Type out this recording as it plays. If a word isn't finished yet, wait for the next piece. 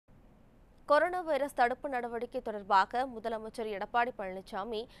Corona virus தடுப்பு நடவடிக்கை தொடர்பாக முதலமைச்சர் எடப்பாடி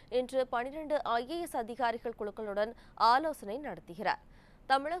பழனிசாமி இன்று 12 IAS அதிகாரிகள் குழுக்களுடன் ஆலோசனை நடத்துகிறார்.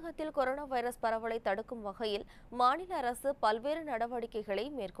 தமிழகத்தில் கொரோனா வைரஸ் பரவலை தடுக்கும் வகையில் மாநில அரசு பல்வேறு நடவடிக்கைகளை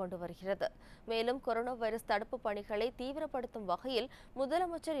மேற்கொண்டு வருகிறது. மேலும் கொரோனா வைரஸ் தடுப்பு பணிகளை தீவிரப்படுத்தும் வகையில்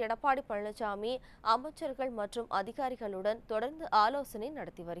முதலமைச்சர் எடப்பாடி பழனிசாமி அமைச்சர்கள் மற்றும் அதிகாரிகளுடன் தொடர்ந்து ஆலோசனை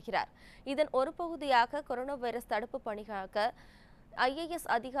நடத்தி வருகிறார். இதன் ஒரு பகுதியாக கொரோனா வைரஸ் தடுப்பு பணிக்காக IAS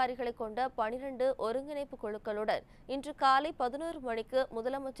அதிகாரிகளை கொண்ட 12 ஒருங்கிணைப்பு குழுக்களுடன் இன்று காலை 11 மணிக்கு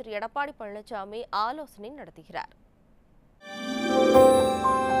முதலமைச்சர் எடப்பாடி பழனிசாமி ஆலோசனை நடத்துகிறார்.